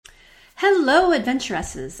Hello,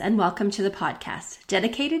 adventuresses, and welcome to the podcast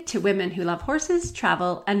dedicated to women who love horses,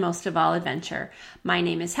 travel, and most of all, adventure. My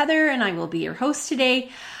name is Heather, and I will be your host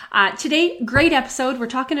today. Great episode. We're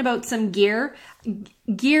talking about some gear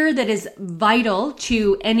that is vital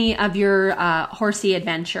to any of your horsey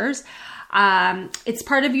adventures. It's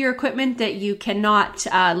part of your equipment that you cannot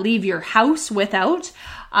leave your house without.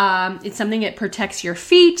 It's something that protects your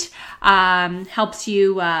feet, helps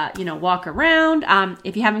you, walk around.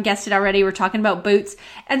 If you haven't guessed it already, we're talking about boots,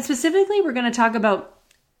 and specifically we're going to talk about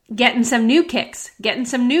getting some new kicks, getting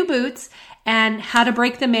some new boots, and how to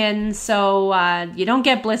break them in so you don't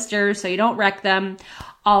get blisters, so you don't wreck them,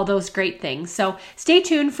 all those great things. So stay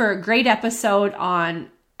tuned for a great episode on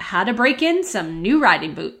how to break in some new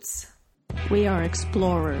riding boots. We are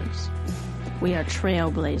explorers. We are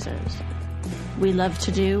trailblazers. We love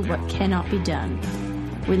to do what cannot be done.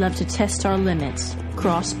 We love to test our limits,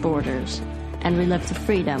 cross borders, and we love the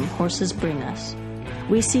freedom horses bring us.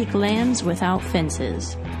 We seek lands without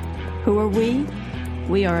fences. Who are we?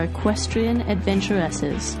 We are equestrian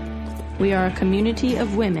adventuresses. We are a community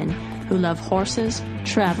of women who love horses,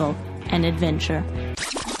 travel, and adventure.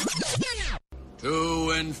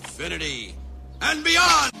 To infinity and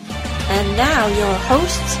beyond! And now your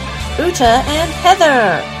hosts, Uta and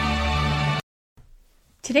Heather.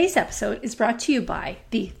 Today's episode is brought to you by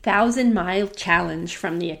the 1,000 Mile Challenge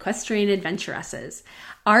from the Equestrian Adventuresses.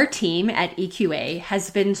 Our team at EQA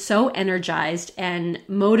has been so energized and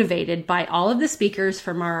motivated by all of the speakers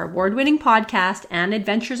from our award-winning podcast and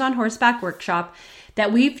Adventures on Horseback workshop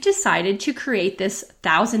that we've decided to create this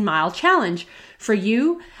 1,000 Mile Challenge for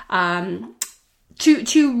you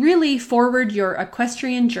to really forward your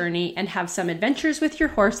equestrian journey and have some adventures with your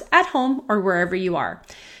horse at home or wherever you are.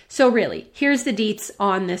 So really, here's the deets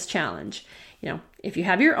on this challenge. If you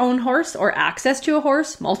have your own horse or access to a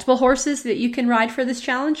horse, multiple horses that you can ride for this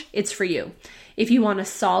challenge, it's for you. If you want a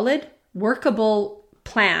solid, workable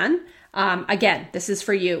plan, again, this is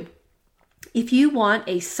for you. If you want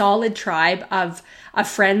a solid tribe of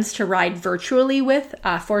friends to ride virtually with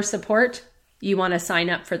for support, you want to sign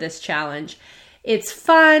up for this challenge. It's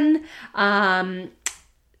fun.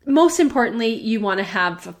 Most importantly, you want to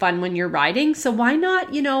have fun when you're riding. So why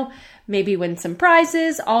not, maybe win some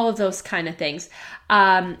prizes, all of those kind of things.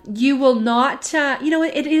 You will not,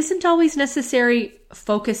 it isn't always necessary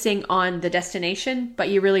focusing on the destination, but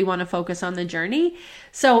you really want to focus on the journey.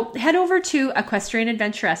 So head over to Equestrian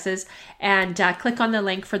Adventuresses and click on the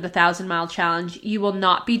link for the 1,000 Mile Challenge. You will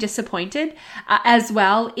not be disappointed. As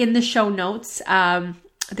well, in the show notes,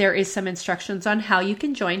 there is some instructions on how you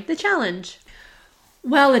can join the challenge.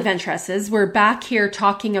 Well, adventuresses, we're back here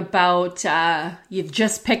talking about you've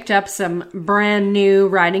just picked up some brand new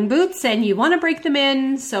riding boots and you want to break them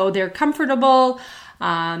in so they're comfortable,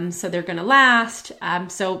 so they're going to last.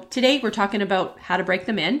 So today we're talking about how to break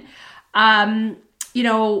them in.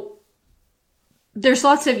 There's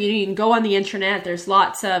lots of, you can go on the internet, there's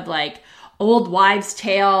lots of like old wives'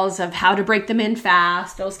 tales of how to break them in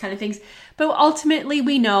fast, those kind of things. But ultimately,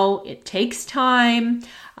 we know it takes time.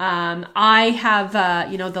 I have,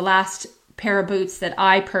 the last pair of boots that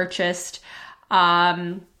I purchased,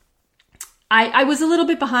 I was a little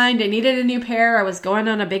bit behind. I needed a new pair. I was going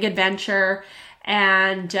on a big adventure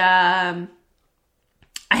and I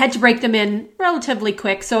had to break them in relatively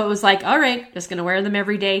quick. So it was like, all right, just going to wear them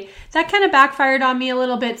every day. That kind of backfired on me a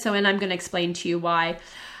little bit. And I'm going to explain to you why.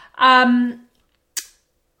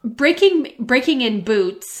 Breaking in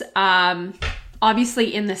boots,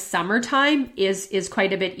 obviously in the summertime is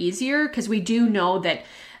quite a bit easier because we do know that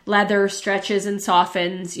leather stretches and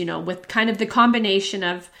softens, with kind of the combination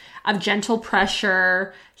of gentle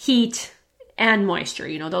pressure, heat, and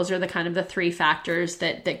moisture. Those are the kind of the three factors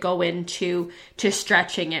that go into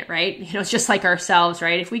stretching it, right? It's just like ourselves,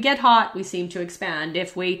 right? If we get hot, we seem to expand.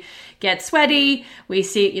 If we get sweaty, we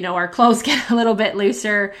see, our clothes get a little bit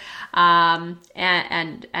looser. And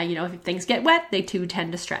if things get wet, they too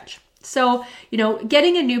tend to stretch. So,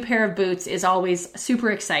 getting a new pair of boots is always super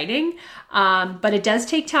exciting, but it does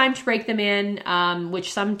take time to break them in,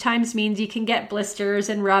 which sometimes means you can get blisters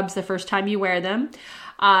and rubs the first time you wear them.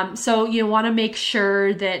 So you want to make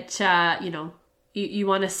sure that, you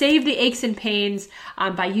want to save the aches and pains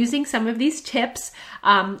by using some of these tips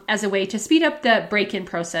as a way to speed up the break-in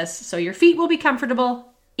process so your feet will be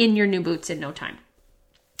comfortable in your new boots in no time.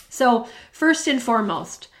 So first and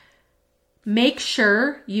foremost, make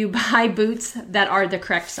sure you buy boots that are the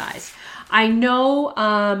correct size. I know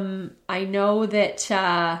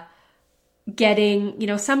that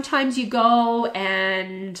getting, sometimes you go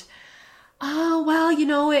and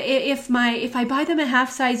if I buy them a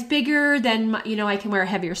half size bigger, then I can wear a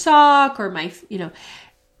heavier sock or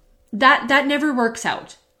that never works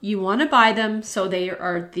out. You want to buy them so they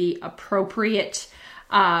are the appropriate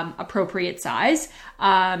size.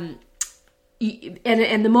 And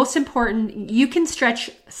the most important, you can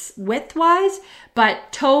stretch width-wise,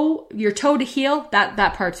 but your toe to heel,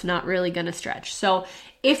 that part's not really going to stretch. So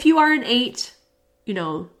if you are an 8,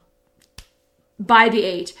 buy the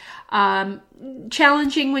 8.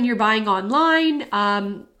 Challenging when you're buying online.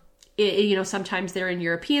 Sometimes they're in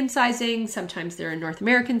European sizing, sometimes they're in North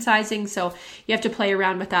American sizing. So you have to play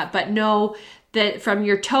around with that. But know that from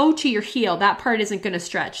your toe to your heel, that part isn't going to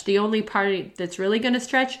stretch. The only part that's really going to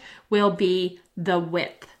stretch will be the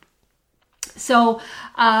width. So,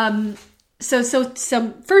 some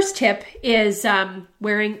first tip is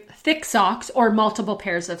wearing thick socks or multiple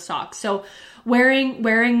pairs of socks. So wearing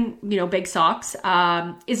big socks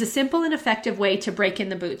is a simple and effective way to break in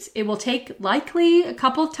the boots. It will take likely a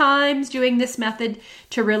couple times doing this method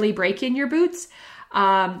to really break in your boots.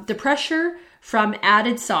 The pressure from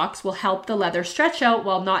added socks will help the leather stretch out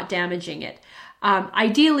while not damaging it.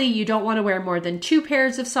 Ideally, you don't want to wear more than 2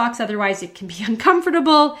 pairs of socks, otherwise it can be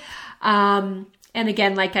uncomfortable. And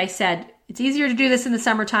again, like I said, it's easier to do this in the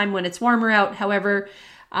summertime when it's warmer out. However,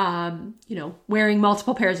 wearing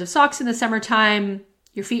multiple pairs of socks in the summertime,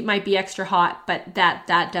 your feet might be extra hot, but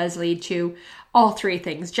that does lead to all 3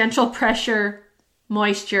 things: gentle pressure,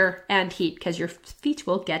 moisture, and heat, because your feet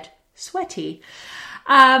will get sweaty.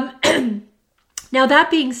 Now,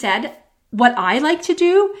 that being said, what I like to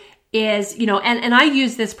do is, and I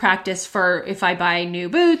use this practice for if I buy new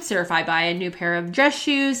boots or if I buy a new pair of dress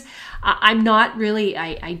shoes. I'm not really,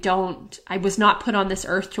 I was not put on this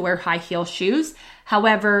earth to wear high heel shoes.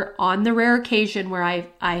 However, on the rare occasion where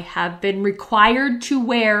I have been required to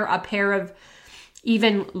wear a pair of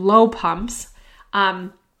even low pumps,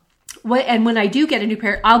 and when I do get a new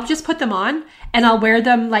pair, I'll just put them on and I'll wear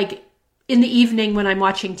them like in the evening when I'm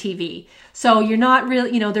watching TV. So you're not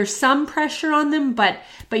really, there's some pressure on them, but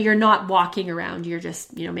you're not walking around. You're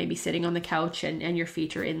just, maybe sitting on the couch and your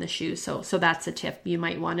feet are in the shoes. So that's a tip. You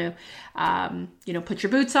might want to, put your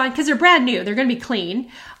boots on because they're brand new. They're going to be clean.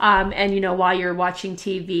 And while you're watching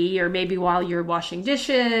TV or maybe while you're washing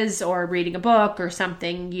dishes or reading a book or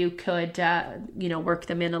something, you could, work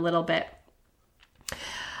them in a little bit.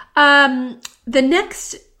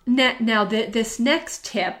 This next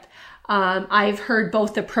tip, I've heard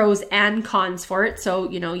both the pros and cons for it. So,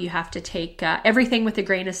 you have to take everything with a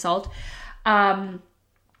grain of salt. And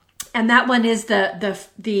that one is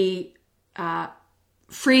the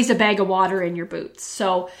freeze a bag of water in your boots.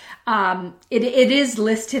 So it is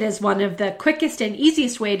listed as one of the quickest and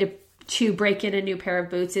easiest way to break in a new pair of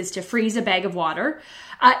boots is to freeze a bag of water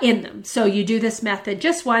in them. So you do this method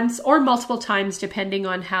just once or multiple times, depending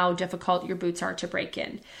on how difficult your boots are to break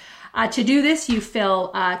in. To do this, you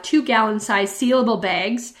fill 2 gallon-sized sealable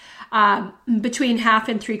bags between 1/2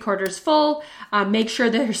 and 3/4 full. Make sure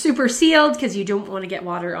they're super sealed because you don't want to get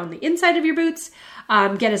water on the inside of your boots.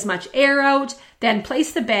 Get as much air out. Then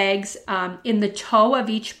place the bags in the toe of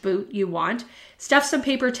each boot you want. Stuff some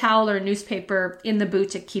paper towel or newspaper in the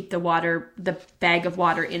boot to keep the bag of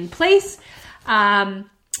water in place. And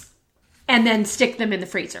then stick them in the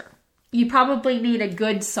freezer. You probably need a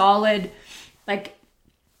good solid,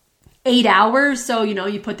 8 hours. So,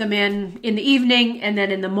 you put them in the evening and then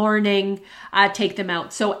in the morning, take them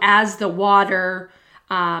out. So as the water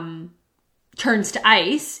turns to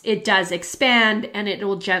ice, it does expand and it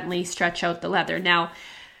will gently stretch out the leather. Now,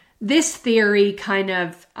 this theory kind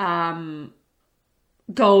of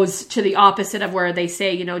goes to the opposite of where they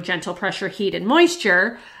say, gentle pressure, heat, and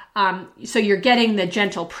moisture. So you're getting the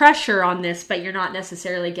gentle pressure on this, but you're not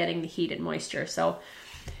necessarily getting the heat and moisture. So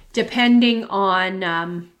depending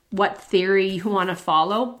on what theory you want to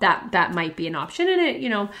follow, that might be an option.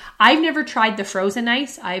 And I've never tried the frozen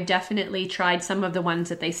ice. I've definitely tried some of the ones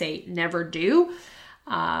that they say never do,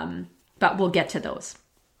 but we'll get to those.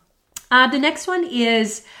 The next one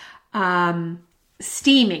is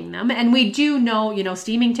steaming them. And we do know,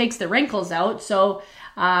 steaming takes the wrinkles out. So,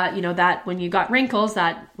 that when you got wrinkles,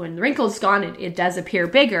 that when the wrinkles gone, it does appear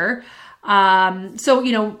bigger.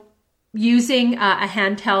 Using a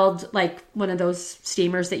handheld, like one of those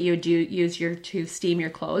steamers that you would use to steam your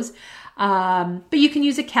clothes. But you can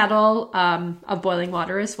use a kettle of boiling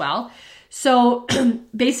water as well. So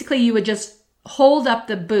basically you would just hold up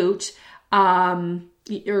the boot, so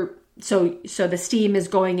the steam is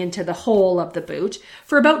going into the hole of the boot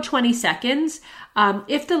for about 20 seconds.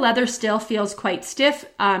 If the leather still feels quite stiff,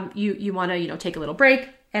 you want to, take a little break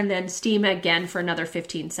and then steam again for another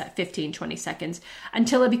 15-20 seconds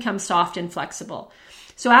until it becomes soft and flexible.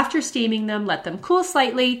 So after steaming them, let them cool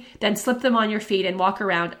slightly, then slip them on your feet and walk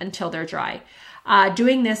around until they're dry.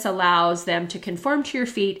 Doing this allows them to conform to your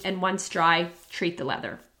feet, and once dry, treat the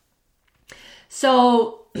leather.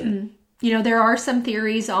 So, there are some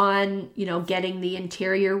theories on, getting the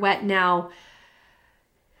interior wet. Now,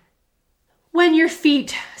 when your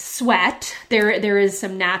feet sweat, there is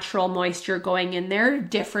some natural moisture going in there,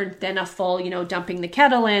 different than a full, dumping the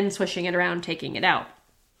kettle in, swishing it around, taking it out.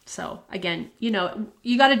 So again, you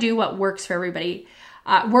got to do what works for everybody,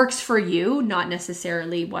 works for you, not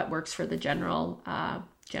necessarily what works for the general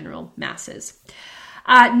masses.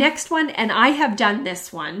 Next one, and I have done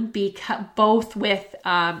this one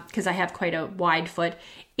because I have quite a wide foot,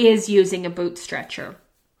 is using a boot stretcher.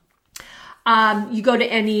 You go to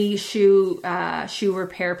any shoe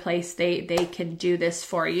repair place, they can do this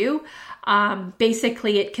for you.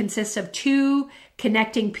 Basically, it consists of two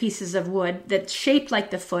connecting pieces of wood that's shaped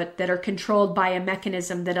like the foot that are controlled by a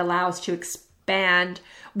mechanism that allows to expand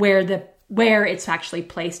where it's actually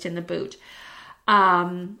placed in the boot.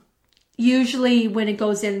 Usually when it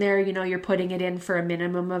goes in there, you're putting it in for a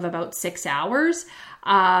minimum of about 6 hours.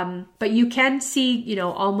 But you can see,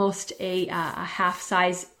 almost a half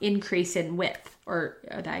size increase in width, or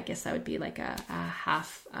I guess that would be like a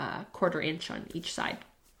half quarter inch on each side.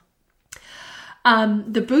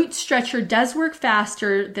 The boot stretcher does work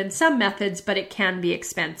faster than some methods, but it can be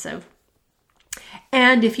expensive.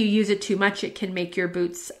 And if you use it too much, it can make your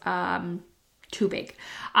boots too big.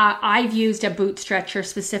 I've used a boot stretcher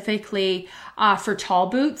specifically for tall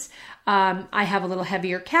boots. I have a little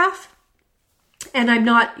heavier calf, and I'm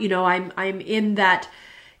not, I'm in that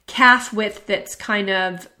calf width that's kind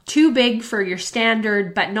of too big for your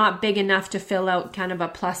standard, but not big enough to fill out kind of a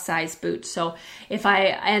plus size boot. So if I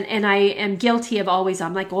am guilty of always,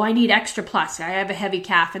 I'm like, oh, I need extra plus. I have a heavy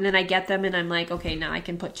calf, and then I get them and I'm like, okay, now I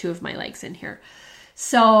can put 2 of my legs in here.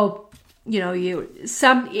 So,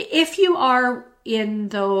 if you are in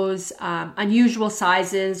those unusual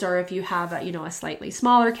sizes, or if you have a slightly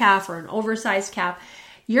smaller calf or an oversized calf,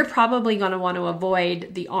 you're probably going to want to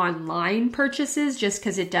avoid the online purchases, just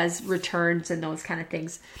because it does returns and those kind of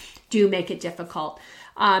things do make it difficult.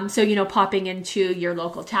 So, popping into your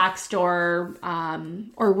local tack store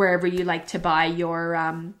or wherever you like to buy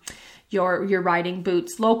your riding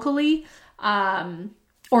boots locally,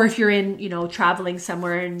 or if you're in, traveling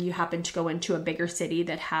somewhere and you happen to go into a bigger city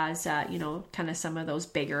that has, kind of some of those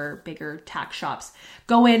bigger tack shops,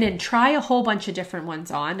 go in and try a whole bunch of different ones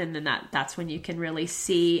on. And then that's when you can really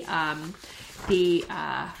see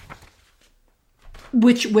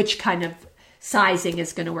which kind of sizing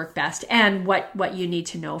is going to work best and what you need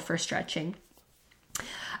to know for stretching.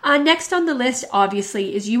 Next on the list,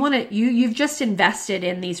 obviously, is you've just invested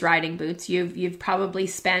in these riding boots. You've probably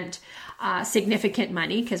spent significant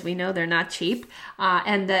money, because we know they're not cheap.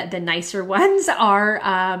 And the nicer ones are,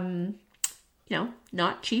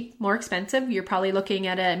 not cheap, more expensive. You're probably looking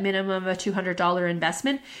at a minimum of a $200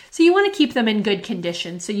 investment. So you want to keep them in good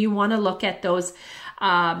condition. So you want to look at those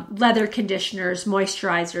leather conditioners,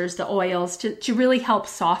 moisturizers, the oils to really help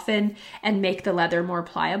soften and make the leather more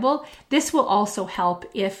pliable. This will also help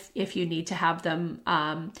if you need to have them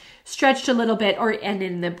stretched a little bit and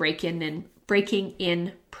in the breaking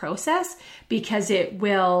in process, because it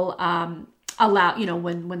will allow,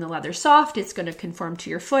 when the leather's soft, it's going to conform to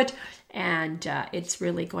your foot, and it's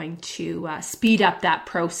really going to speed up that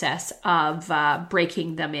process of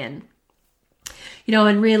breaking them in.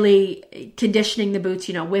 And really conditioning the boots,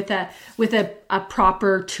 with a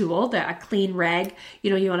proper tool, a clean rag.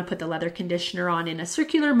 You want to put the leather conditioner on in a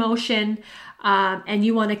circular motion, and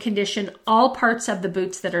you want to condition all parts of the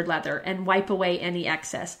boots that are leather and wipe away any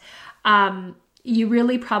excess. You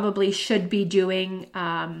really probably should be doing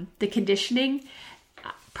the conditioning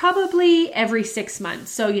probably every 6 months.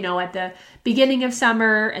 So, at the beginning of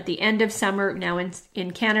summer, at the end of summer. Now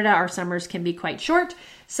in Canada, our summers can be quite short,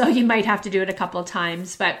 so you might have to do it a couple of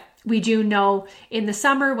times. But we do know in the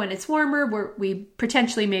summer, when it's warmer, we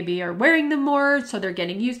potentially maybe are wearing them more, so they're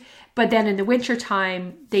getting used. But then in the winter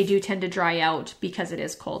time, they do tend to dry out because it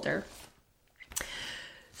is colder.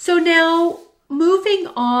 So now, moving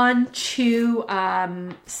on to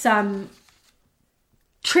some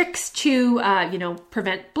tricks to,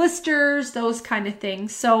 prevent blisters, those kind of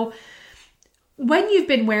things. So when you've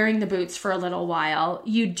been wearing the boots for a little while,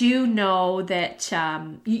 you do know that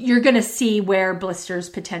you're going to see where blisters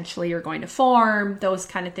potentially are going to form, those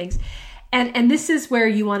kind of things. And this is where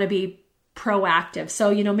you want to be proactive.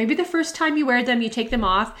 So, maybe the first time you wear them, you take them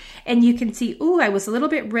off and you can see, I was a little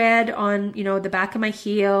bit red on, the back of my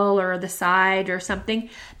heel or the side or something.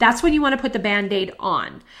 That's when you want to put the Band-Aid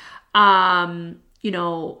on,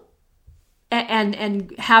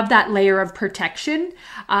 and have that layer of protection.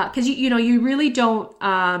 'Cause you really don't,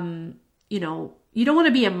 you don't want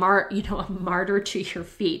to be a martyr to your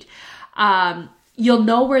feet. You'll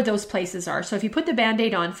know where those places are. So if you put the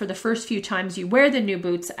Band-Aid on for the first few times you wear the new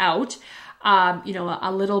boots out,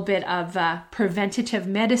 a little bit of preventative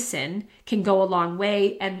medicine can go a long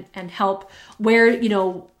way and help where,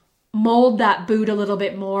 mold that boot a little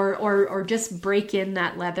bit more or just break in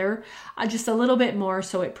that leather just a little bit more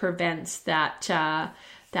so it prevents that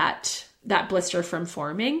blister from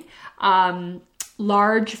forming.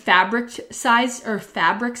 Large fabric size or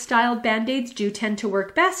fabric styled Band-Aids do tend to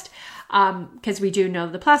work best because we do know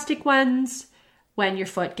the plastic ones, when your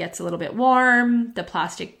foot gets a little bit warm, the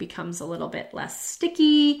plastic becomes a little bit less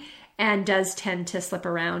sticky and does tend to slip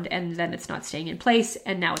around, and then it's not staying in place,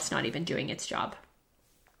 and now it's not even doing its job.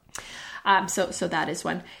 So that is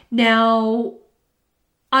one. Now,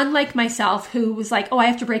 unlike myself, who was like, oh, I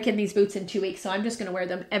have to break in these boots in 2 weeks, so I'm just going to wear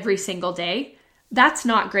them every single day. That's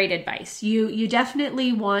not great advice. You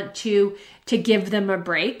definitely want to give them a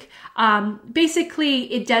break.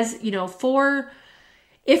 Basically, it does,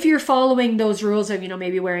 if you're following those rules of,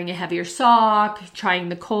 maybe wearing a heavier sock, trying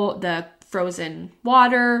the frozen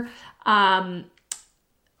water,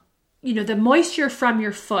 the moisture from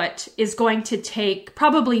your foot is going to take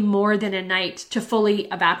probably more than a night to fully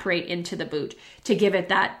evaporate into the boot to give it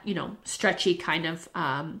that, stretchy kind of,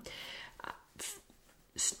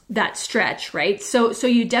 that stretch, right? So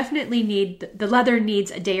you definitely need, the leather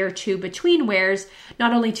needs a day or two between wears,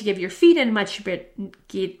 not only to give your feet a much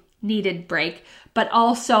needed break, but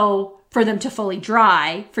also for them to fully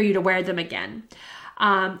dry for you to wear them again.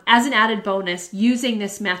 As an added bonus, using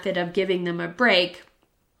this method of giving them a break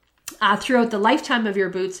throughout the lifetime of your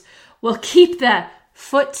boots will keep the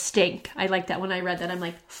foot stink. I like that when I read that. I'm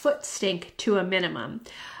like, foot stink to a minimum.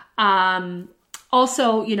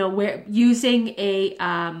 Also, we're using a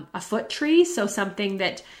foot tree, so something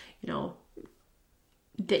that,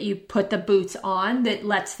 that you put the boots on that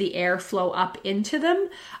lets the air flow up into them,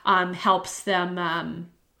 helps them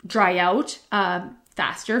dry out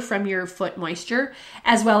faster from your foot moisture,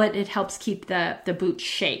 as well it helps keep the boot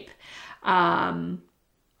shape.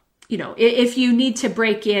 If you need to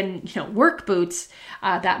break in, work boots,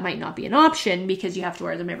 that might not be an option because you have to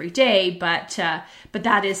wear them every day. But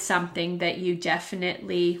that is something that you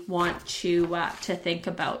definitely want to think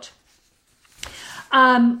about.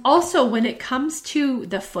 Also, when it comes to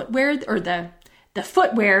the footwear or the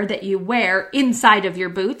footwear that you wear inside of your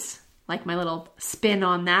boots, like my little spin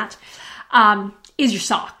on that, is your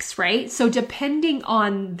socks, right? So depending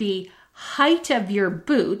on the height of your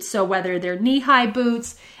boots, so whether they're knee-high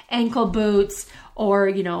boots, ankle boots,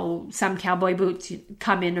 or, some cowboy boots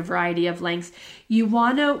come in a variety of lengths, you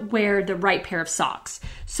want to wear the right pair of socks.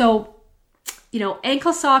 So,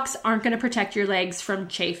 ankle socks aren't going to protect your legs from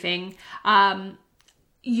chafing.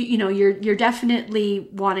 You're definitely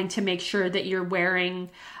wanting to make sure that you're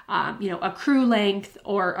wearing, a crew length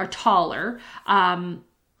or taller.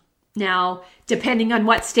 Now, depending on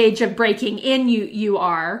what stage of breaking in you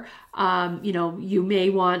are, you may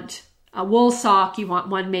want a wool sock. You want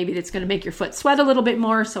one maybe that's going to make your foot sweat a little bit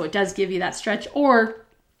more, so it does give you that stretch. Or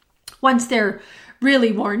once they're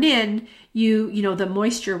really worn in, the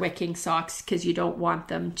moisture wicking socks, because you don't want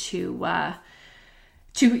them for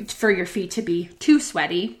your feet to be too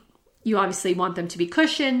sweaty. You obviously want them to be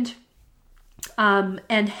cushioned,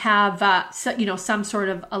 and have some sort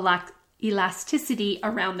of elasticity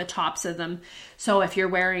around the tops of them. So if you're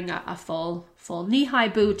wearing a full knee-high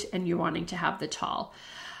boot and you're wanting to have the tall.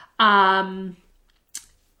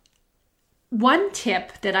 One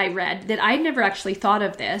tip that I read that I never actually thought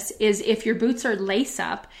of this is if your boots are lace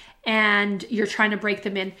up and you're trying to break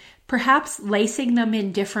them in, perhaps lacing them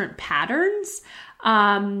in different patterns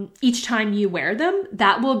each time you wear them.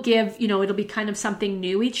 That will give, it'll be kind of something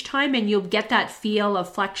new each time, and you'll get that feel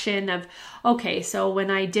of flexion of, okay, so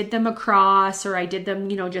when I did them across, or I did them,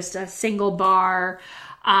 just a single bar,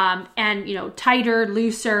 and, tighter,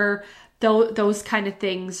 looser, those kind of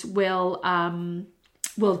things will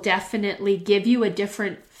definitely give you a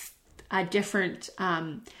different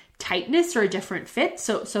tightness or a different fit.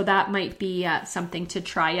 So that might be something to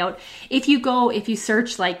try out. If you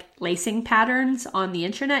search like lacing patterns on the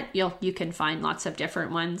internet, you can find lots of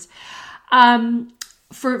different ones.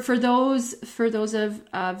 For those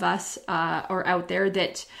of us or out there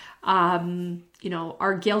that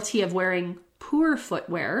are guilty of wearing poor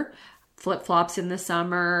footwear, flip-flops in the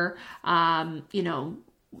summer, the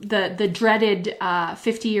dreaded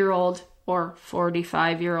 50-year-old or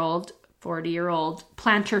 40-year-old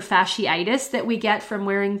plantar fasciitis that we get from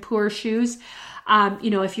wearing poor shoes.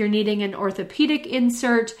 If you're needing an orthopedic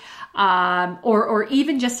insert, or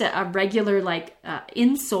even just a regular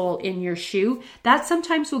insole in your shoe, that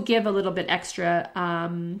sometimes will give a little bit extra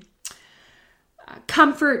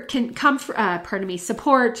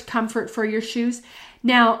support, comfort for your shoes.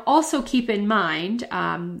 Now, also keep in mind,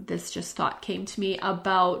 this just thought came to me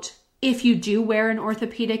about if you do wear an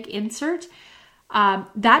orthopedic insert,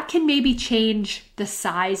 that can maybe change the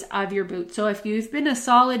size of your boot. So if you've been a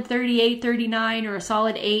solid 38, 39, or a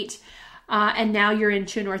solid 8, and now you're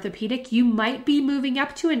into an orthopedic, you might be moving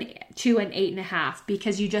up to an 8.5,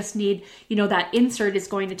 because you just need, that insert is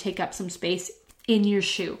going to take up some space in your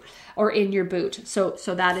shoe or in your boot. So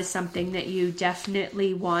that is something that you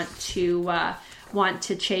definitely want to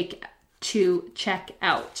check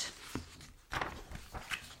out.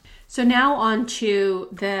 So now on to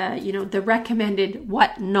the recommended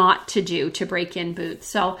what not to do to break in boots.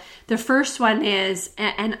 So the first one is,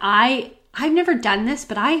 and I've never done this,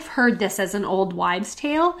 but I've heard this as an old wives'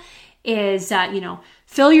 tale, is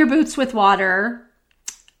fill your boots with water,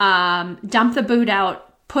 dump the boot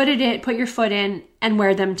out, put your foot in, and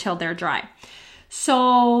wear them till they're dry.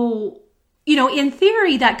 So, in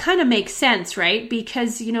theory, that kind of makes sense, right?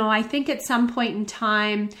 Because, I think at some point in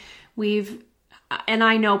time and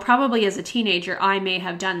I know probably as a teenager, I may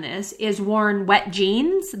have done this, is worn wet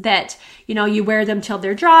jeans that, you wear them till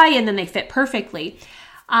they're dry and then they fit perfectly.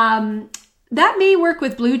 That may work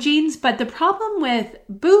with blue jeans, but the problem with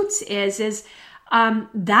boots is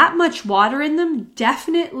that much water in them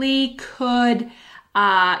definitely could,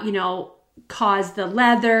 cause the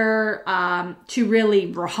leather to really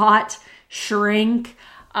rot, shrink,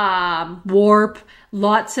 warp,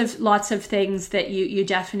 lots of things that you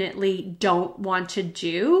definitely don't want to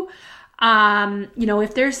do.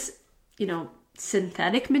 If there's,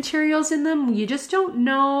 synthetic materials in them, you just don't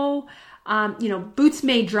know. Boots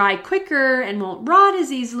may dry quicker and won't rot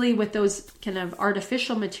as easily with those kind of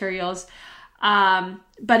artificial materials.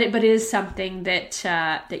 But it is something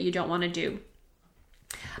that you don't want to do.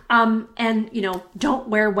 Don't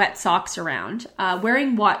wear wet socks around.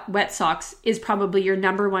 Wearing wet socks is probably your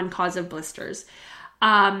number one cause of blisters.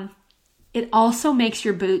 It also makes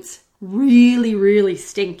your boots really, really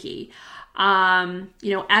stinky.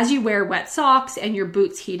 As you wear wet socks and your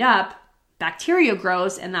boots heat up, bacteria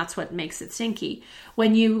grows, and that's what makes it stinky.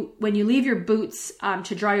 When you leave your boots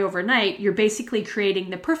to dry overnight, you're basically creating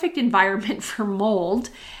the perfect environment for mold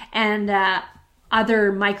and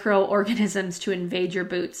other microorganisms to invade your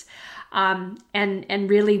boots. And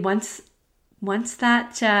really, once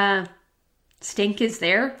that stink is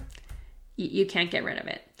there, you can't get rid of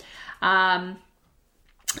it.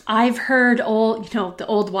 I've heard the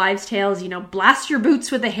old wives' tales, blast your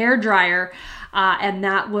boots with a hairdryer, and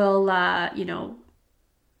that will,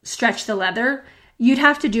 stretch the leather. You'd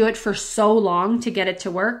have to do it for so long to get it to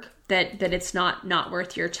work that it's not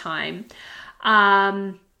worth your time.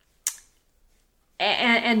 It's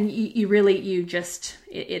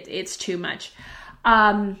too much.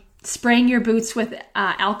 Spraying your boots with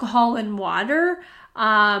alcohol and water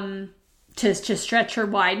to stretch or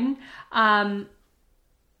widen.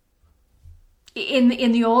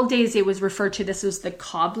 In the old days, it was referred to, this was the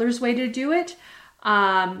cobbler's way to do it.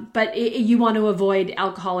 But you want to avoid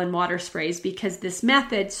alcohol and water sprays because this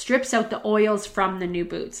method strips out the oils from the new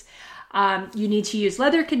boots. You need to use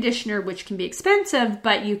leather conditioner, which can be expensive,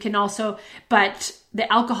 but the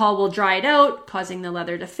alcohol will dry it out, causing the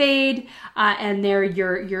leather to fade, and there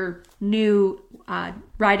your new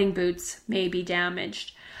riding boots may be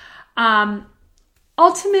damaged.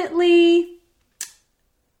 Ultimately,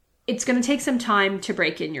 it's going to take some time to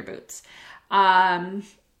break in your boots.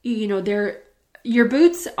 Your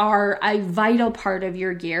boots are a vital part of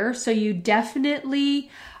your gear, so you definitely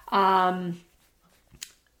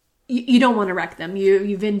you don't want to wreck them.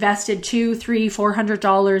 You've invested $200, $300,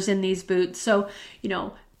 $400 in these boots, so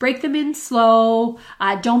break them in slow.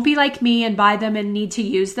 Don't be like me and buy them and need to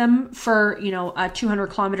use them for a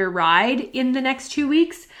 200-kilometer ride in the next 2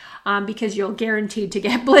 weeks, because you'll guaranteed to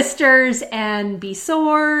get blisters and be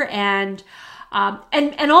sore, and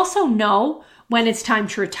also know when it's time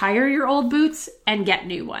to retire your old boots and get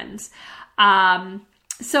new ones.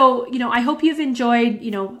 So, I hope you've enjoyed,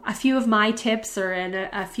 a few of my tips and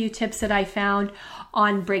a few tips that I found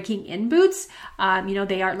on breaking in boots.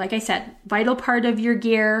 They are, like I said, vital part of your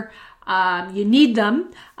gear. You need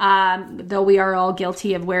them, though we are all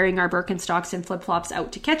guilty of wearing our Birkenstocks and flip-flops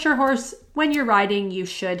out to catch our horse. When you're riding, you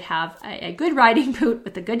should have a good riding boot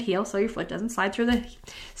with a good heel so your foot doesn't slide through the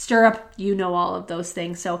stirrup. All of those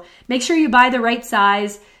things. So make sure you buy the right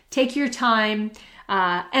size, take your time,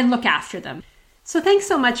 and look after them. So thanks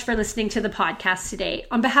so much for listening to the podcast today.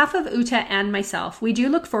 On behalf of Uta and myself, we do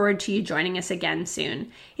look forward to you joining us again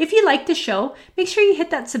soon. If you like the show, make sure you hit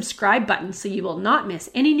that subscribe button so you will not miss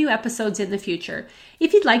any new episodes in the future.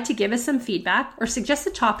 If you'd like to give us some feedback or suggest a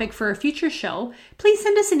topic for a future show, please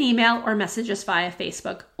send us an email or message us via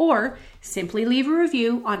Facebook, or simply leave a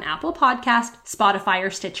review on Apple Podcast, Spotify, or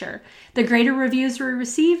Stitcher. The greater reviews we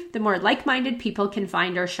receive, the more like-minded people can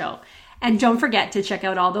find our show. And don't forget to check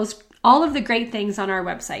out all of the great things on our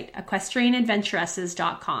website,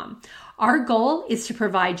 equestrianadventuresses.com. Our goal is to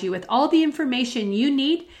provide you with all the information you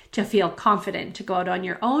need to feel confident to go out on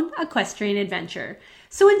your own equestrian adventure.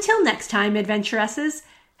 So until next time, adventuresses,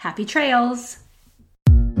 happy trails!